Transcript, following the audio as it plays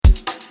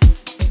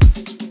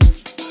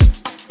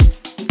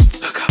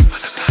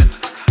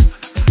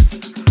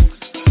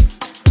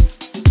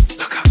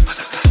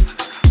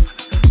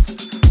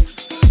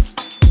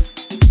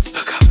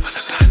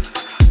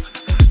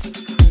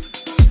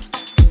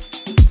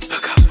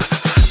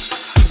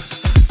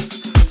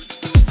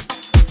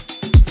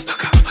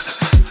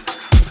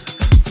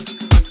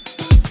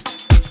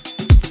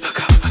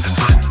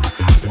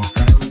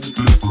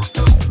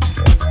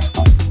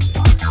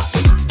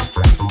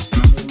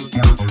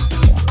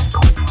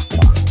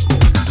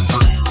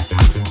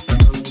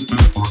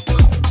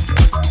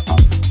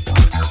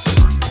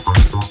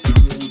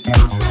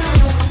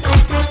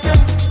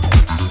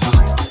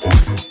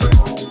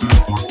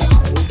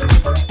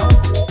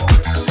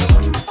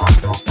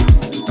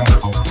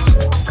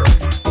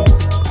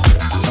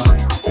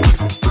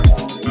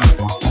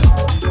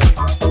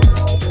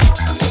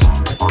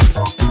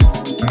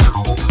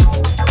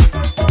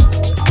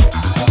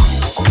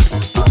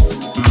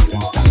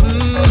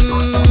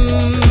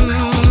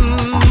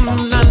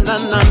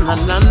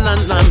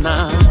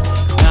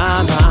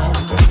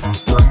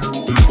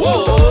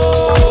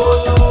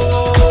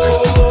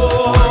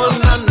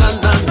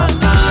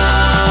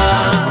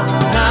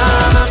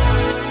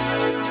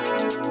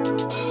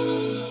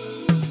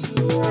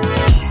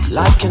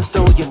can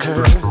throw your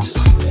curves,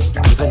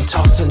 even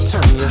toss and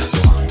turn you.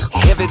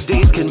 Heavy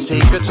days can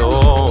take a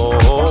toll,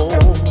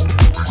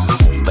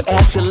 but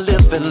as you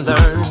live and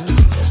learn,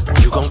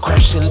 you gon'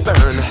 crash and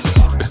burn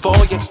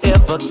before you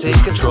ever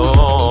take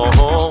control.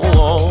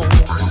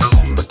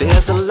 But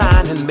there's a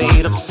lining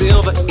made of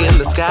silver in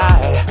the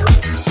sky.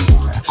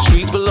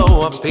 Streets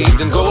below are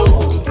paved in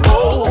gold.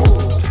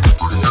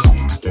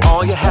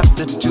 All you have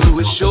to do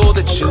is show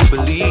that you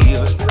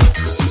believe,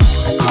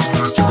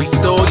 to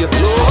restore your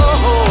glow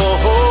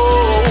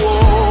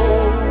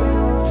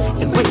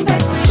and bring back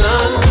the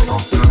sun.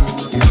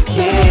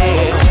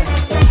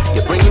 Yeah,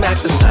 you bring back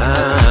the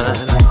sun.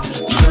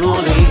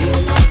 Truly,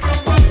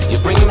 you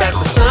bring back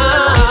the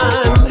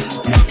sun.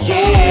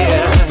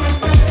 Yeah,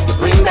 you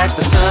bring back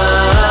the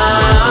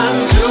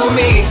sun to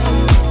me.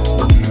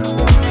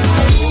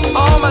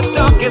 All my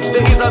darkest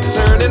days are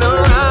turning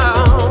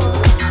around.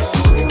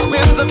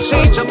 Winds of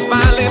change are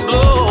finally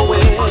blowing.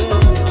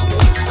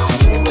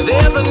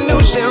 There's a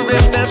new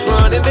sheriff that's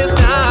running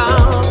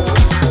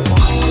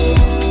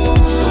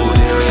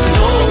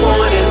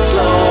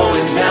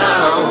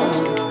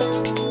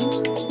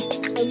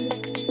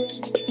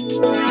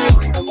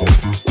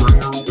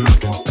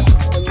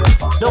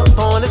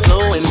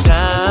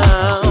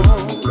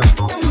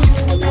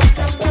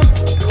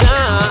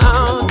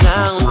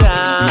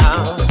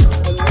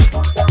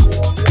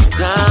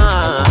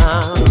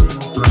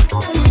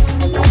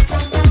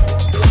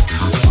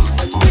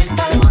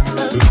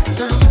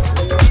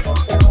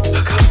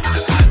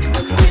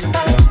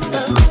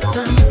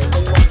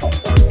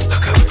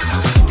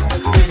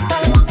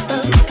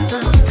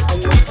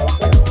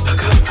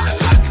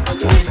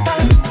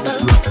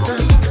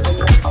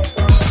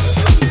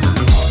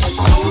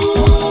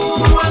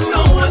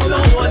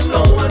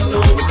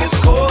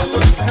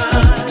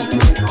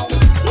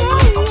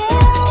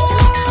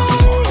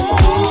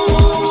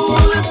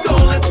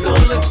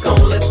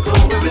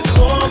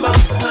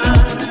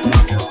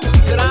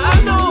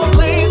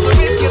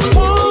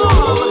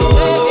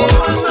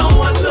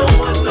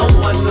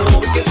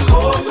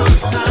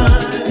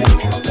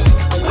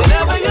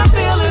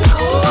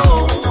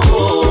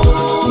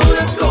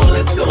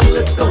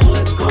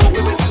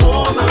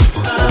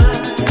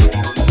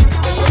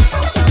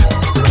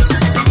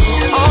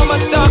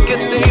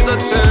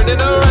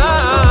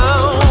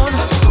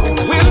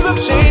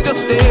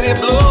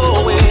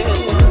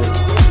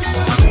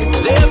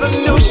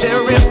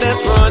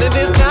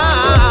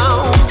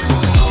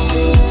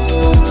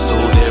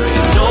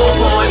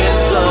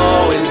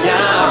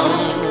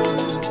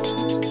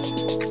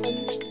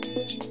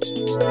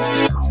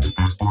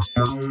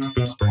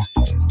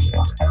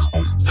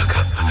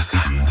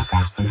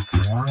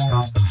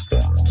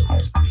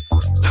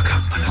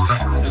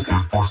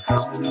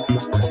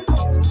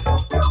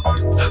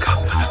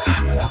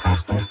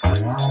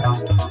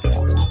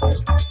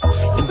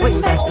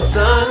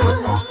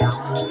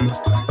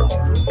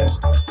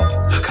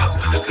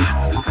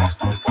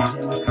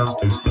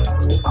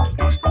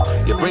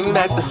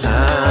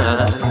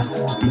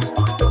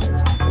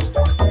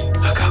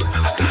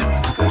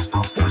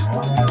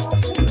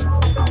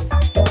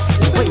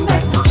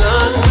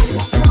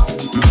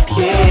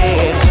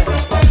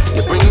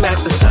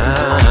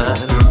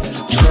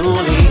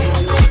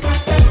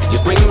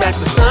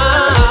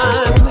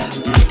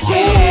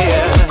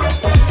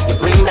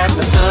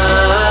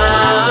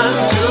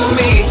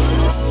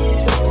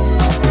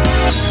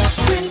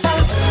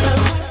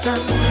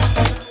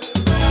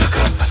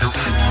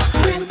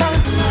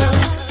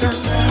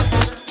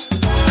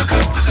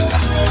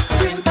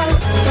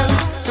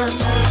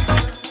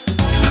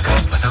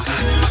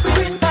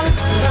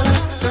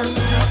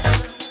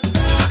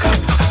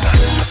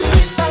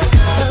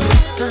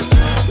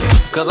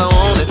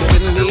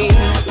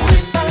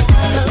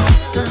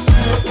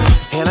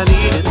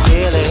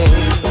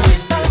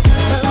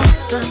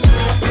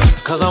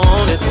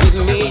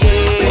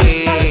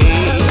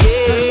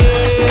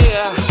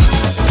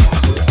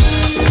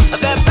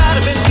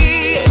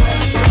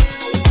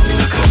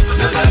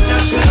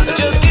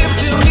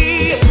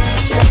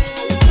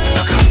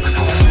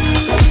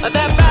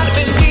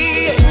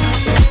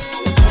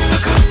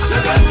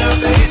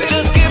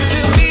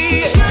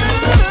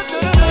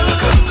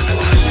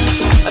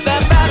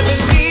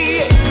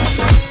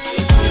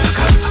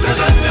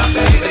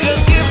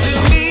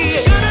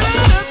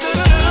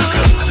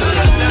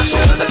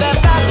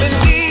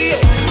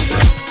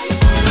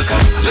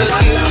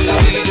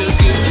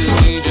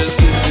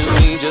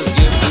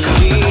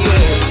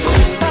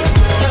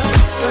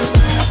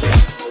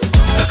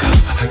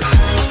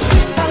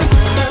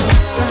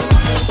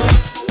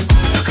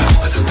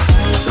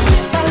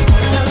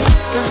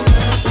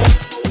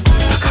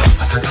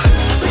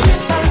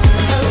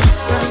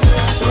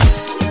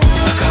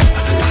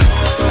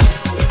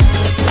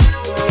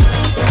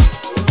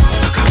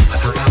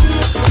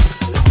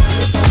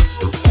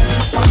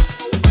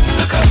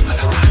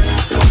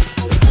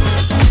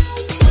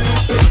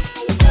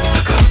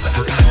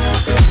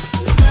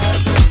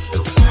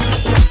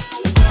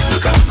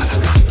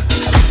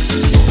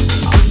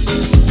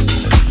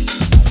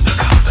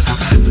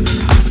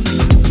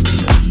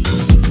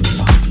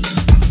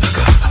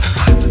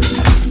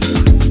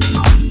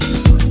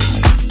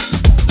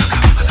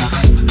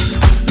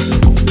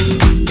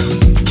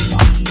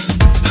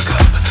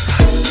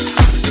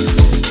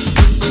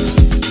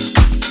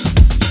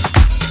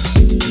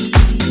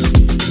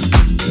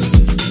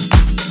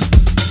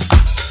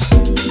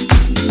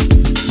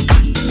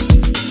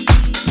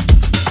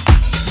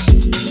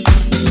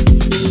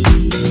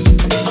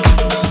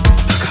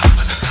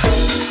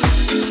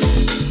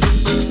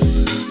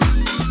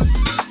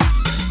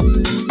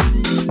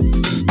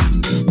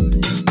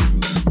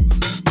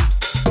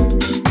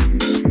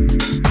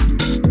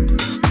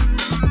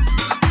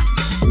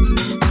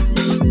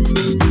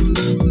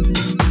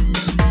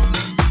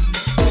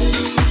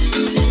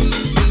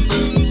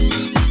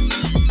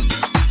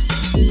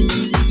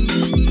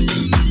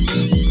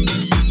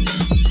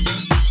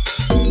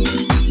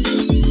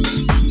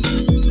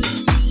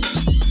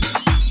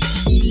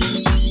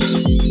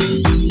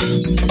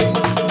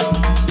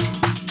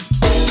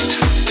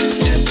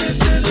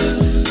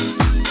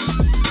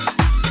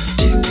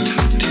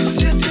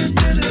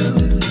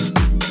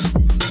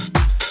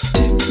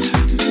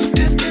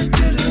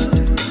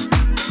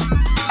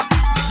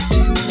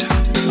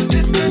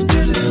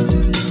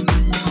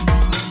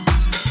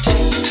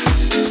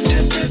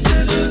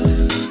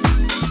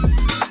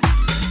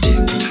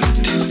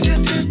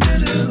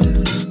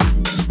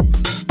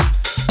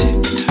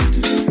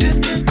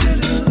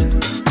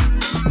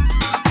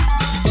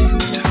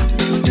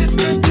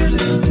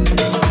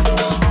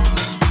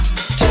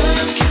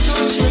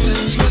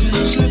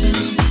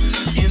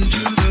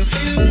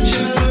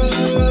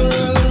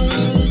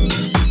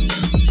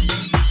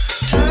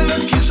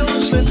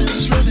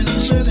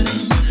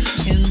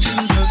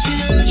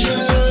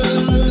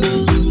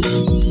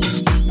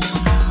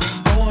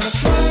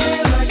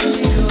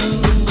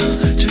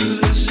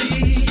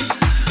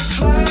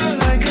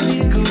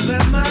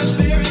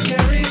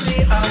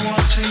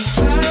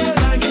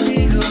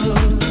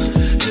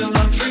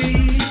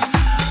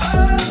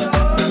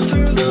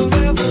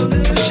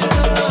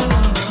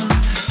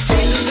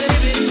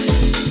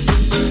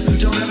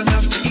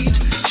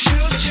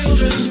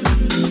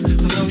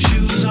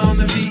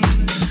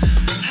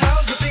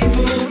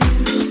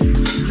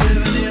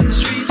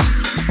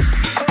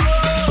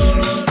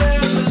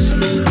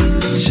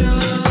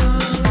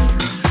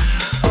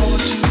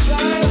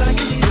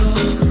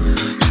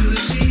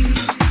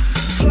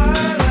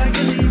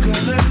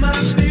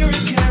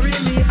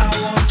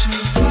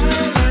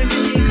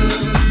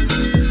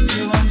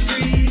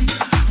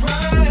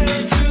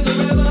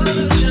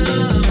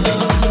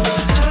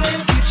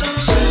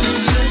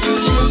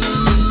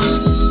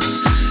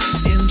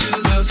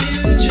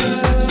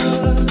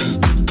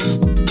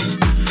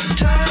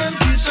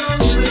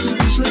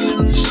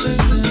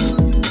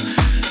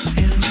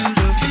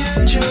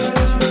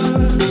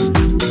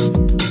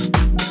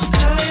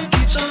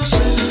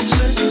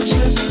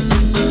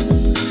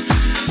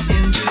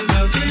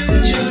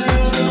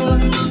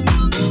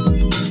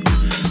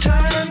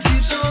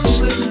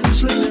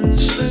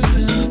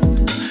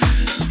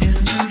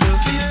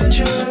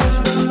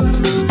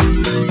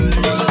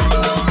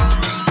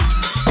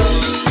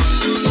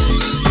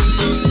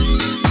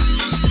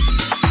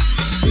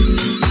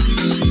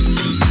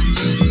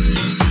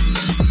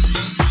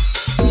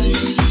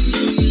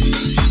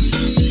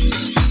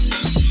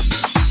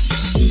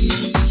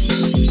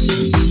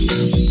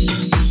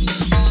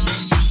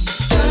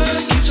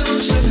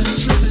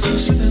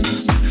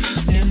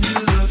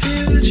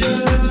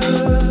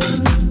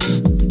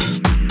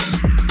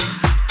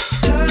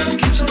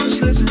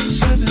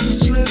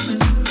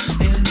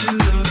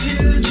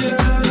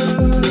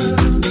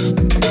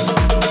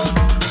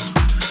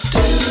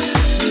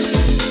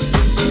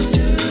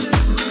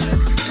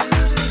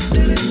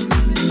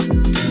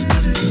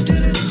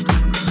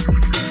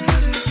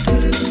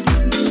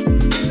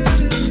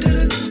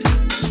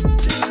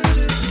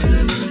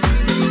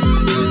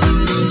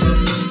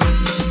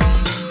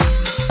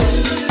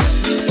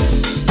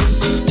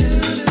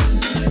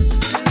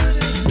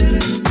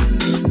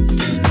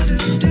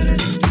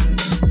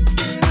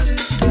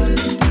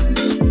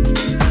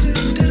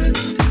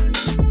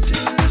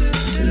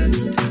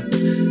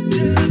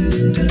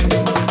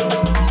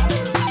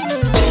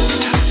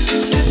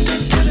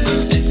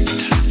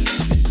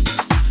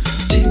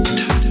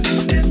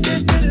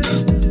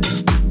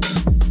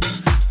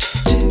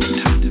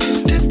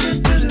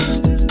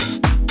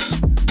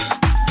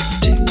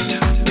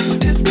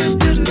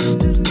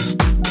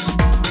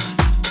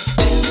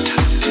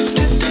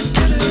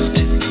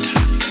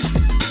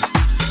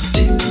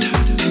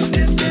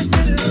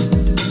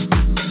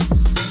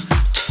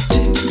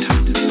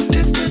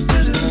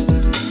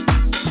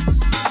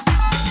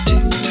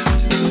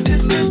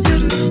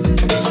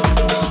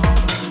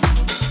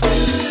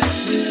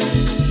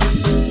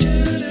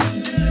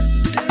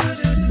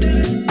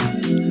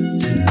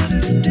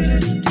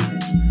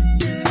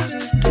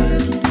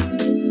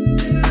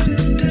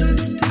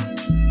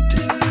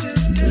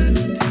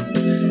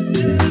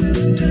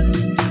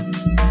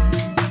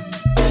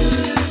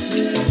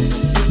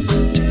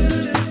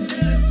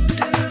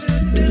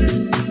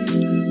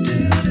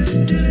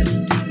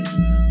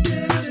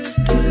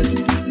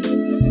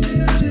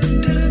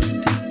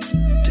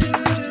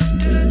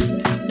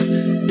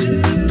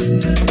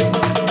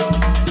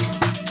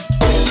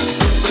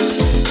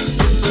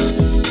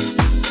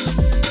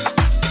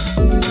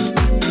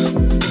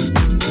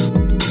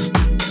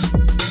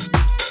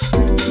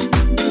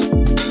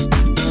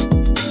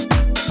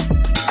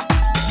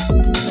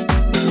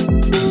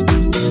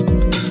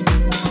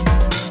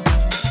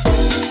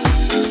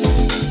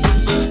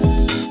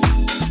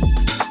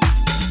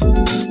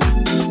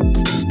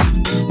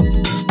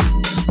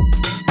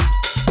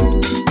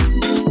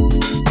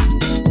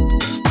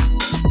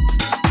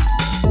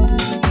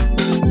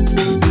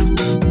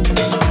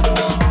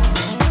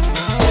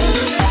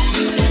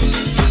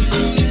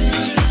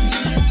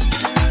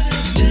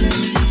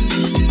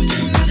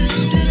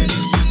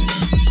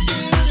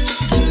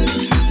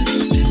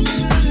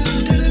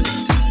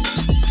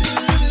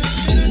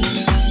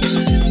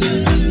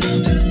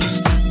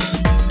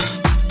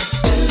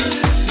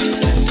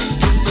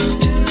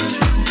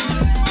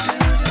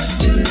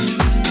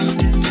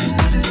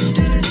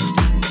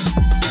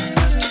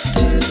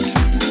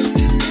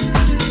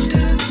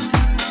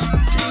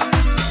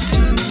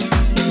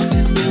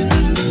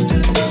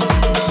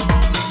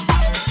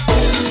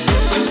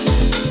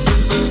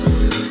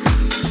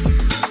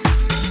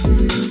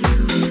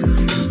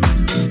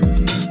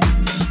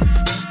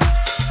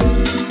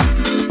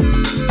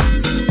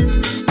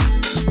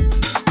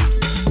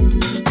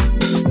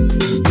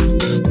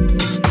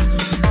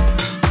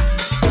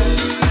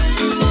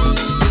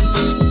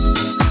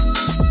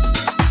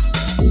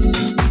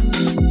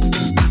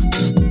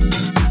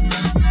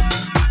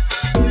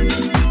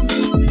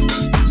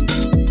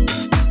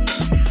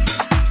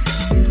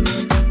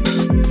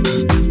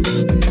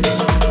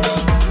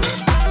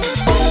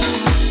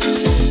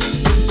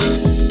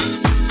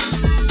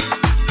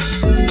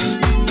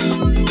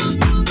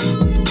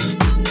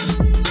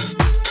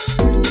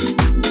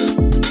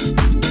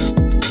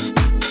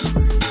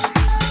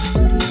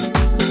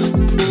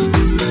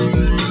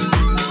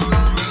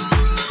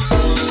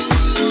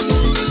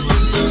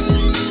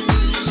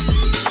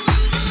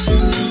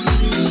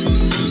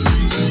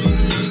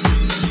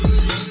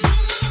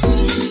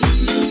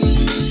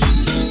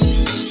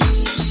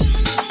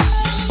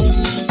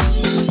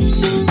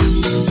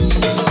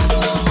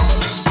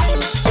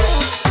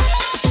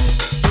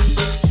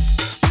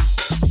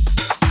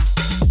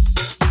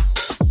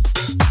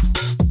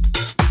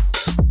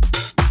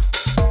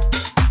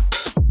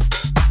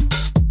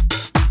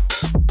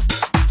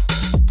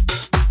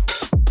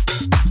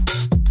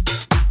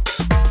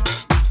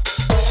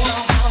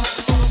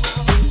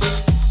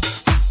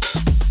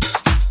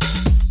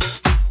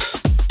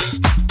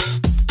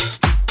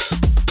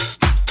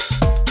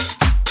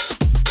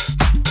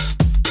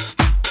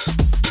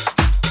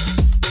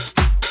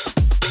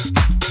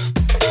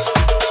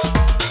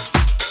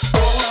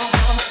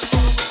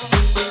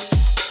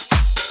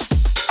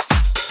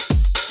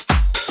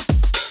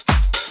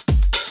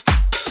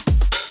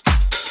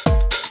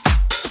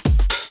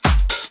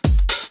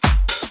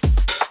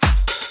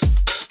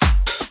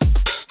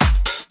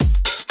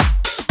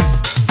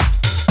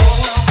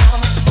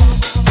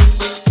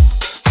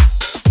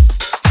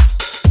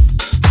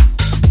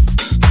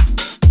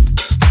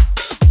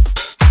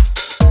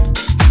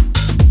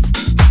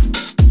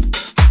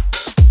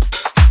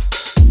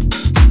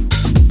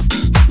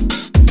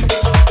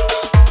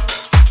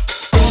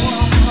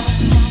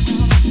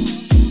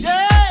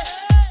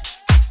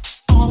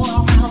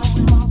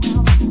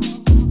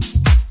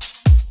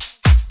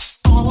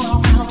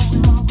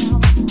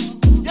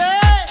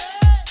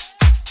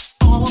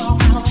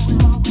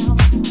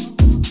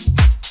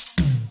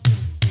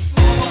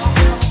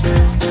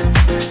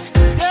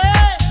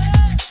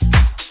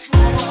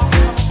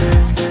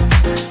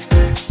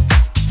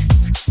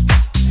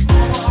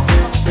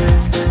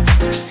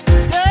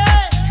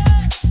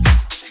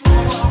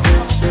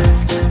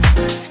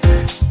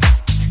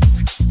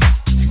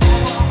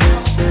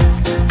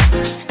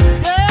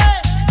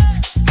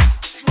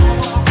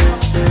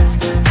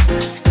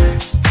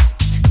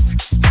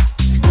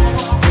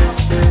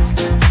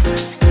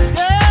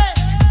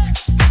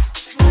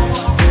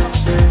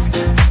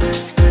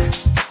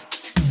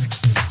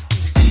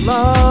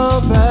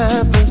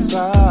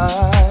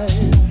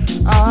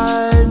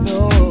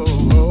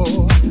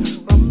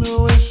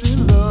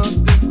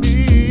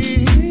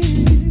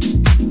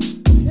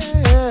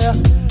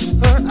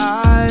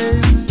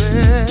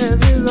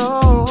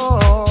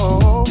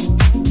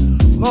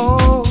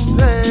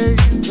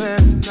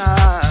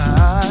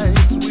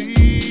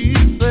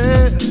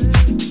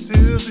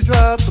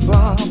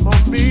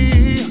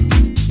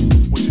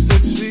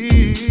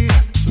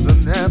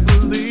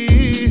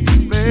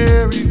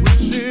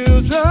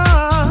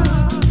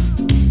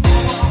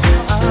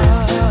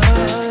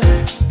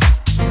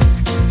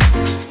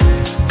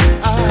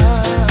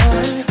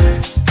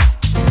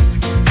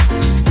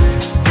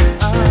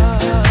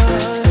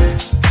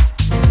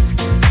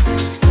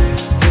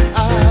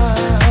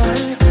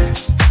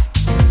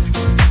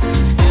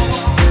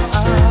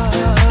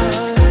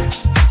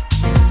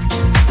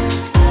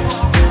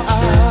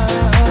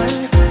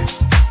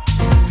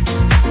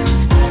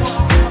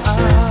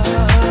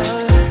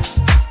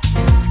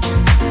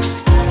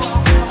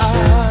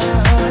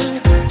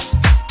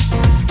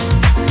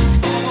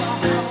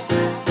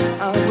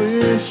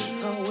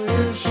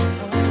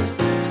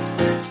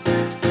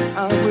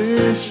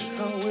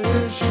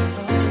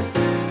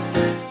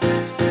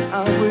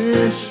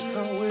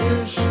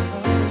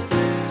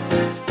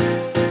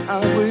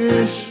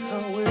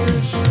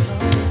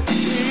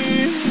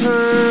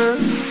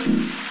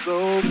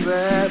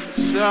that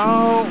for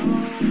sure.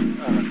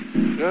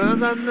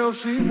 'Cause I know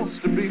she wants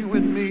to be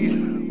with me.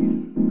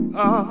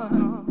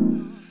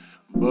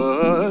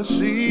 But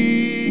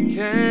she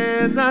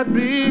cannot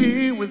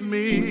be with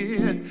me.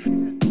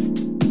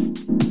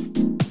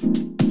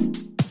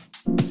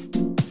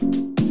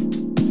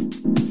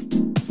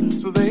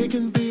 So they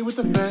can be with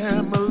the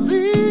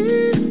family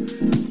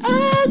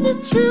and the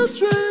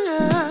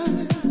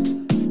children.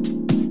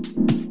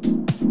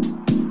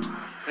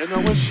 And I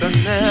wish I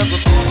never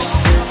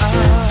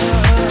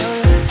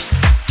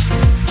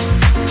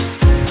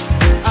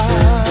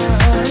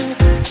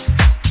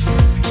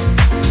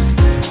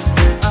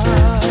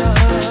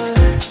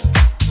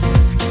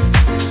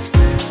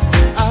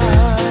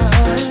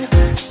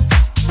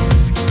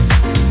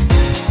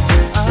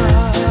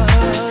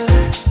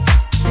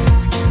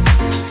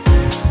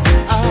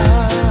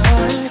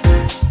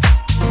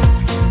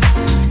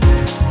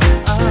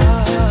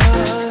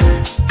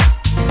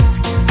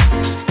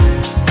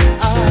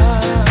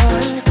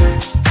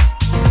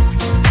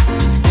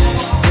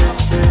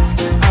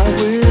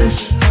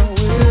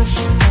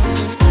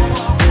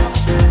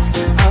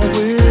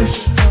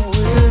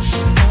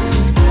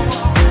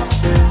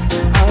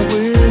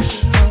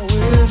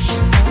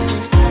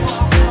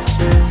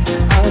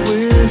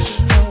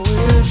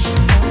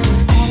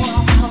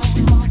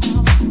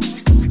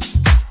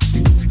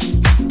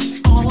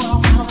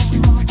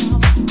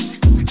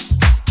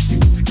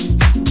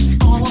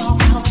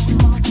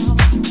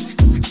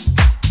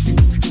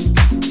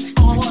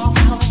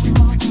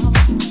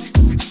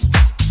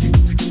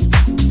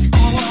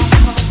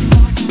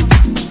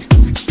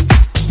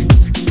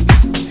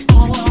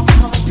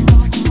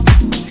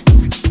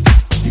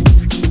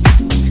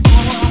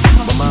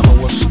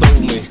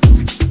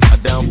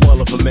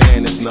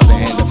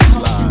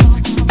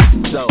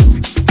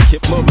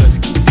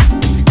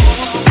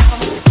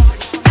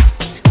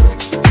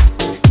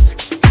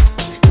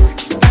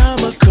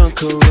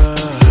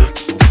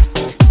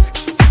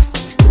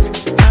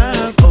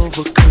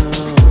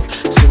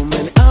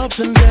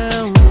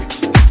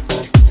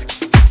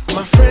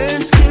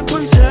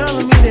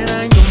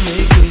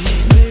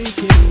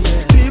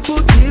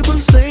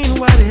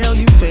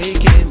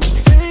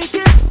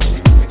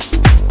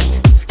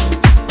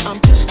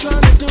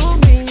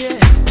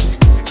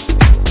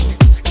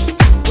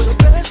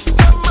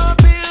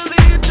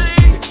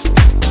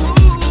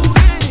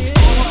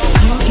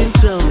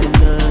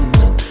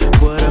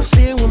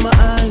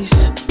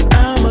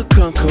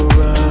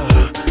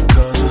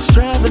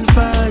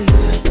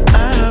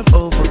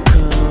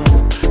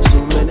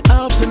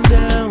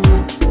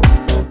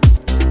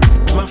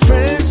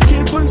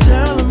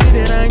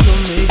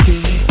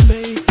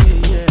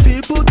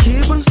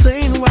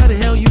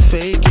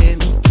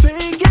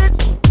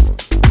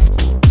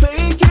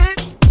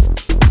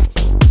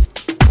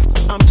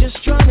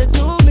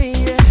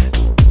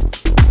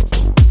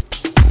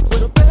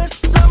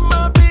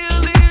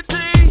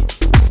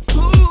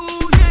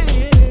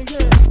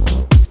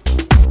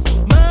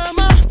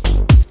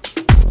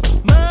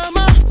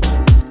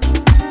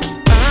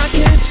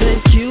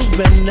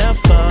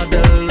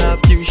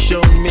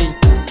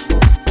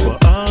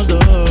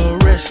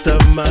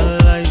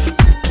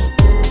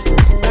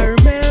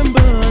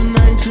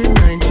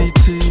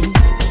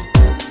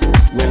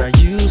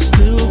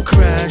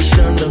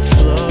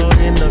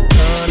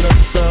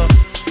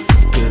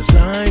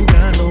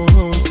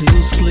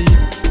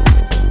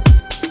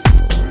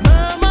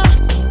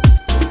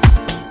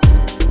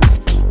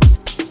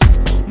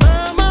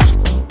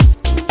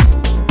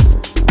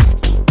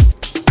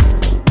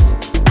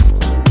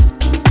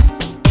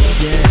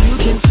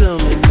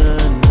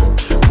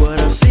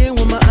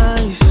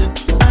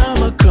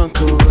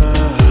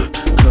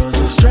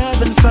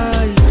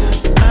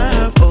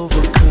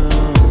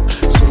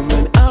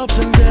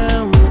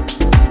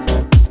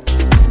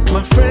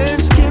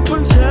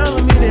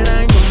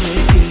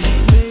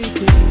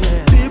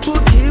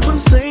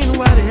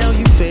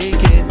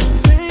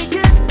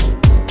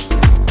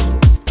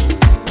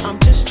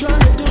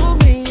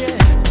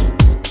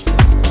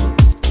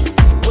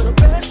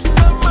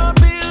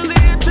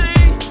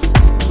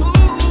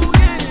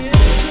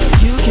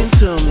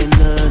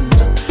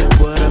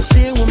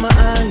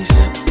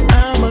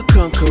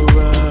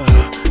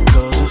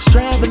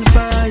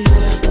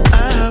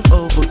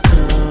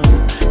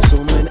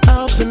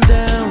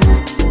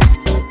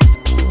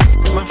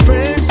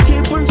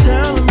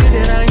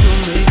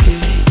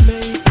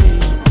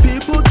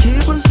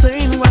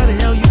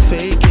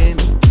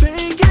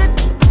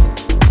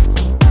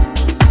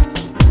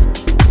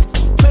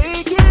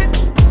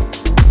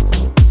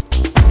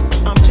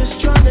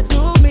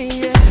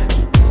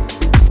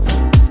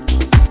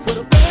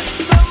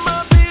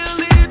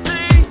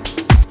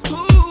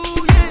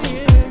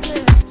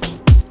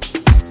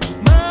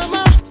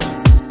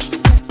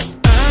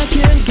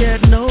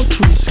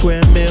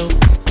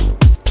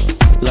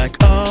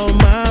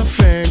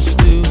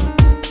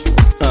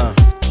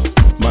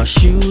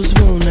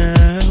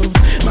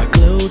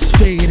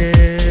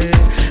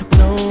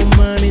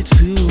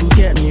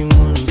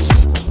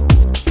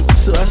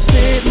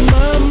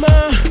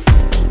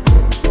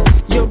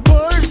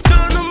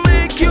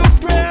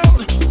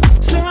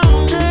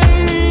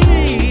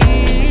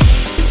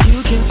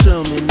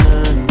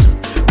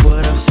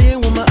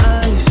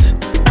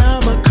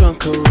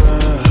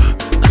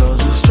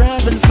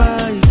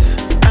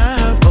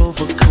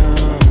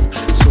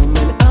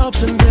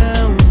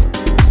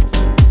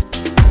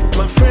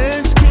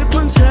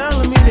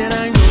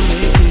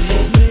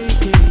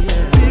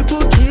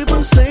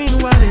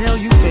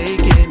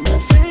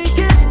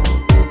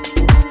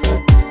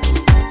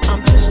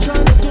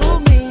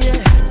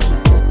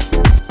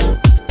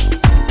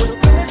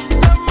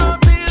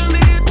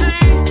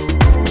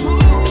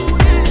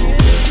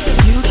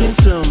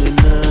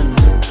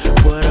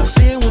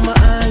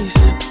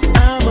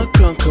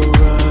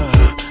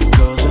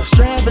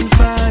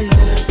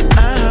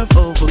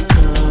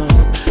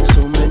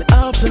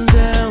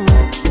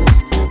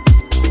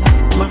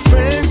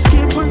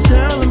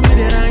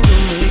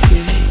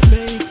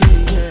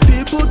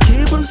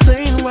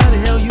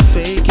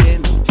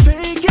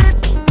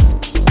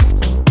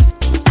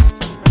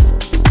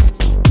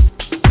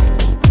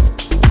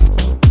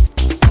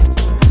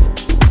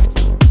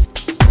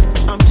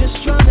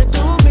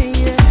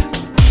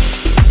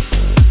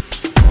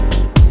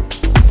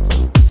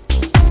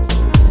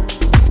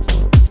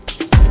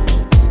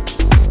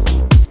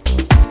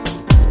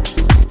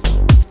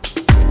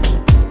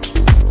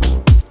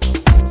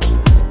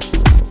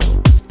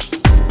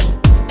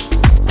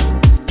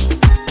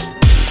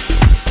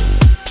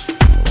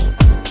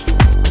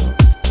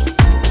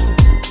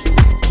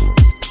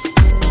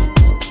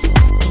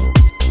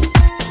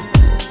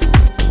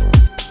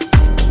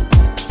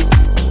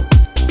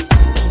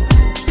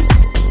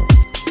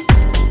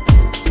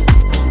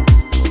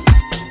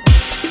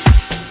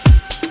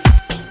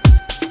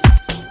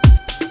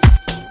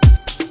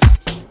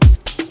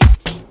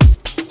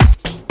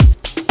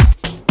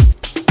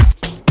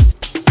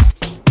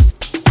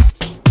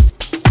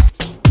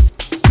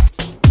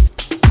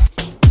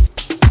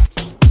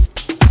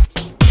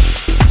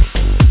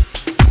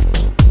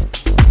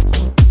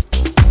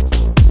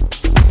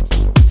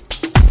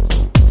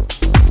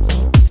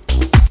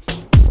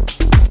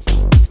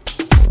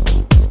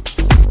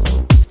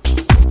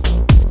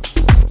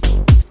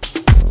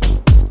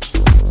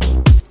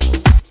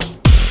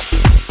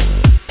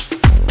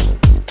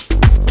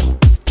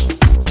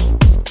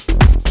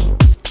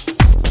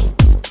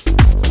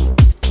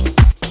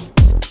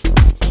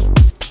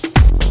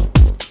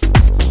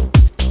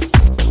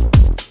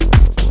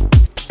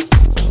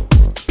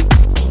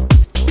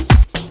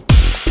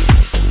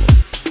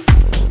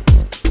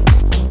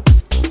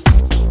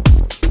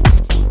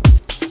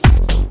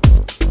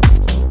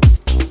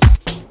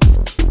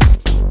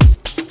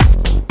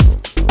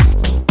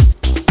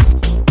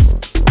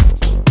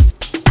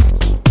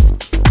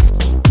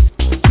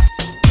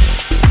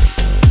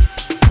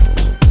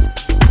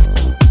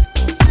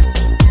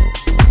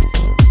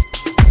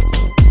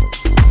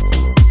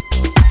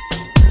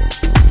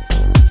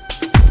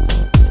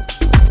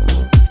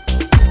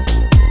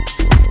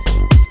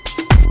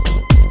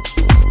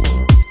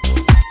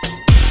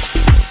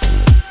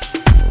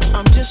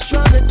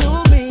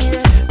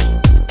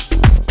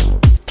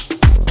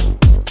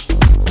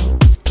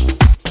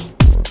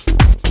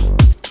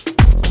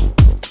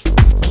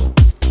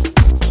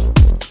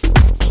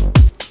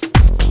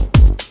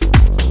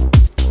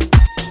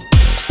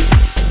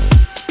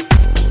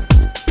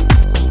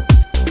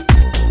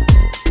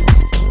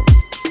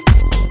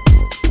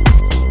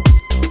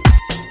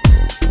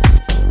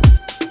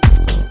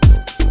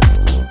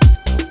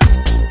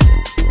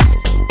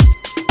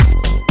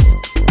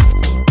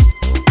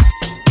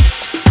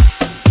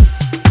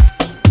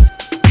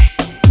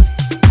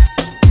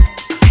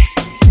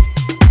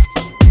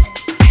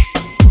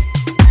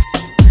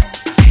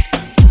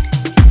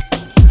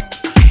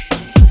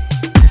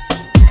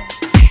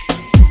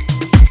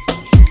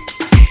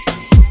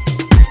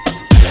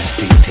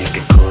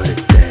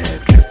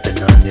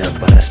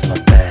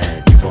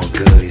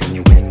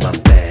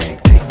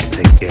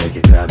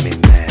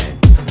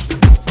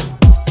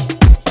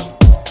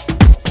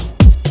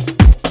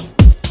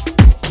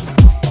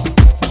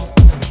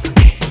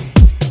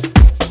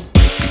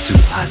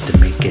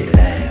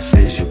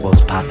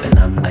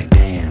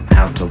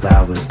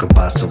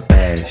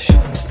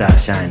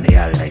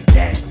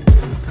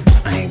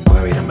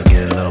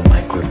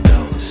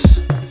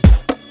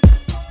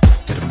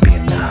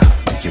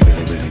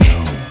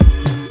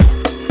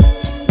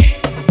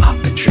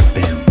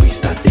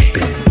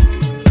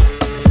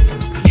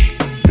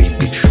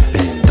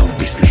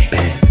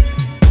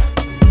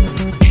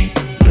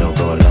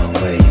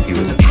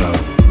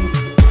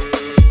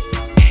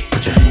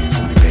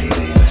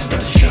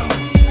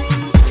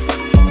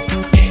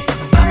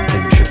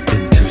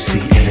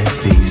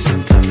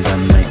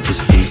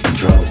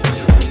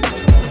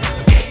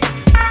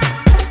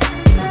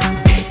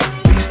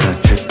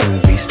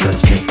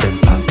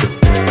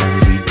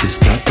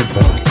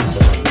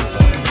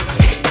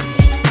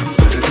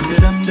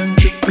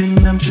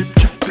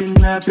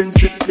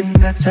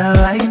that's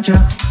how I can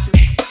jump.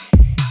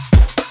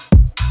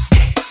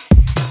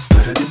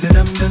 But I did that,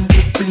 I'm done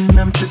tripping,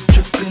 I'm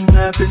tripping,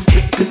 I've been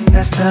sipping,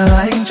 that's how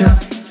I can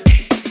jump.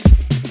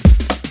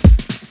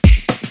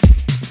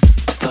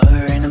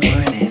 4 in the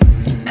morning,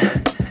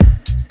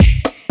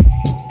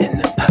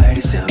 and the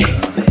party's still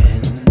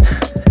going,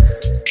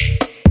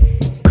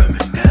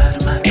 coming out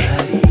of my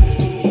body,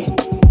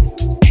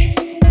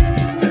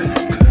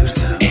 feeling good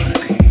as I wanna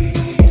be.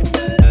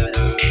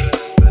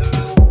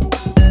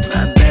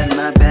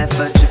 My bad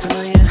for tripping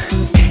on you.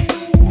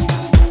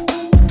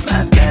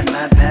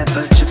 My bad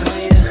for tripping on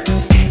you.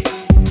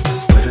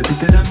 But I think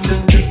that I'm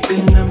done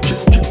tripping, I'm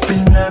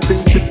tripping, I've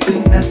been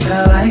sipping, that's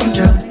how I can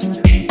jump.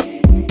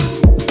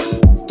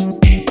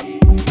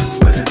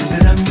 But I think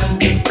that I'm done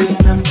tripping,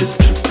 I'm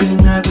tripping,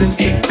 I've been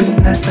sipping,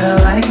 that's how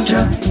I can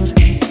jump.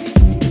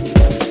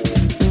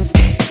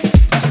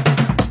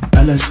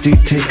 LSD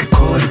take a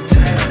quarter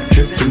time,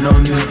 tripping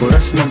on you, well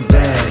that's my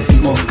bag.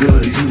 Eat more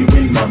goodies and you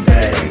in my bag.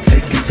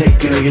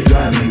 Take it, you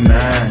drive me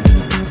mad.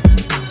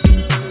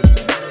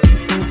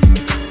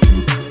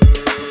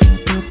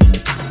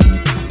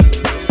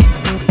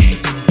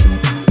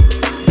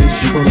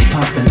 Visuals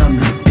popping, I'm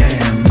like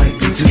damn, might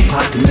be too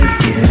hot to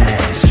make it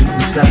last. Shooting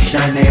stars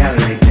shine they out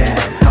like that.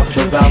 How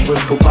 12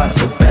 hours go by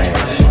so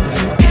fast.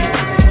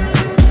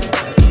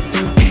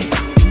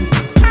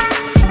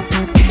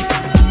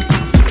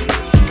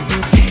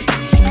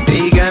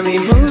 You got me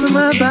moving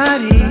my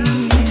body.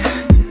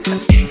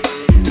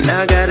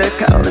 Now got her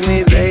calling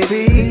me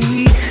baby.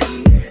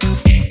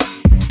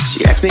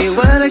 She asked me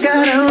what I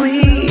got on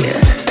me.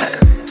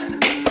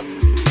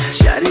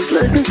 Shawty's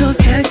looking so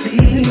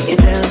sexy and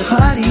down the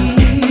party,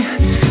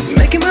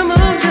 making my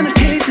move, tryna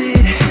taste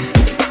it.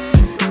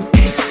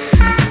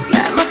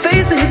 Slap my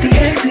face and hit the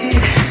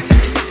exit.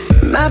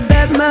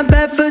 My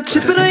bad for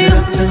tripping on you.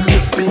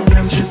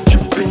 I'm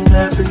tripping,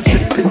 I've been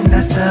sipping,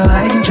 that's how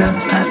I can jump.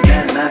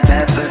 My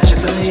bad for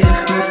tripping on you.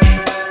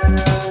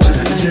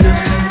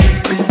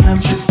 I'm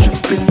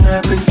tripping,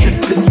 I've been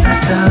sipping,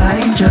 that's how I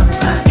can jump.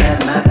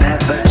 My bad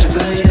for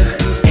tripping on you.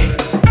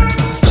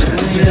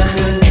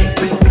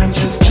 I'm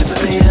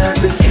tripping, I've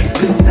been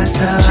sipping, that's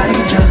how I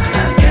can jump.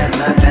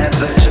 My bad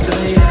for tripping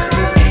on you.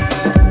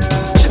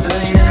 Tripping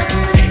on you.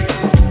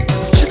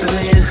 Tripping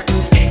on you.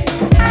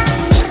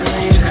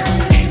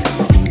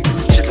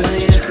 Tripping on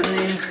you.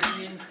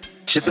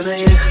 Tripping on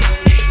you.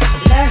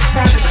 Let's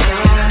start the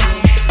show.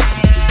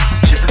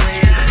 Tripping on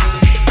you.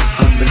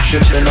 I've been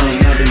tripping on you,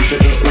 I've been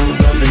tripping, ooh,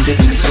 I've been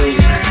dipping too.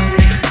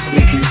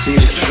 We can see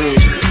the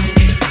truth.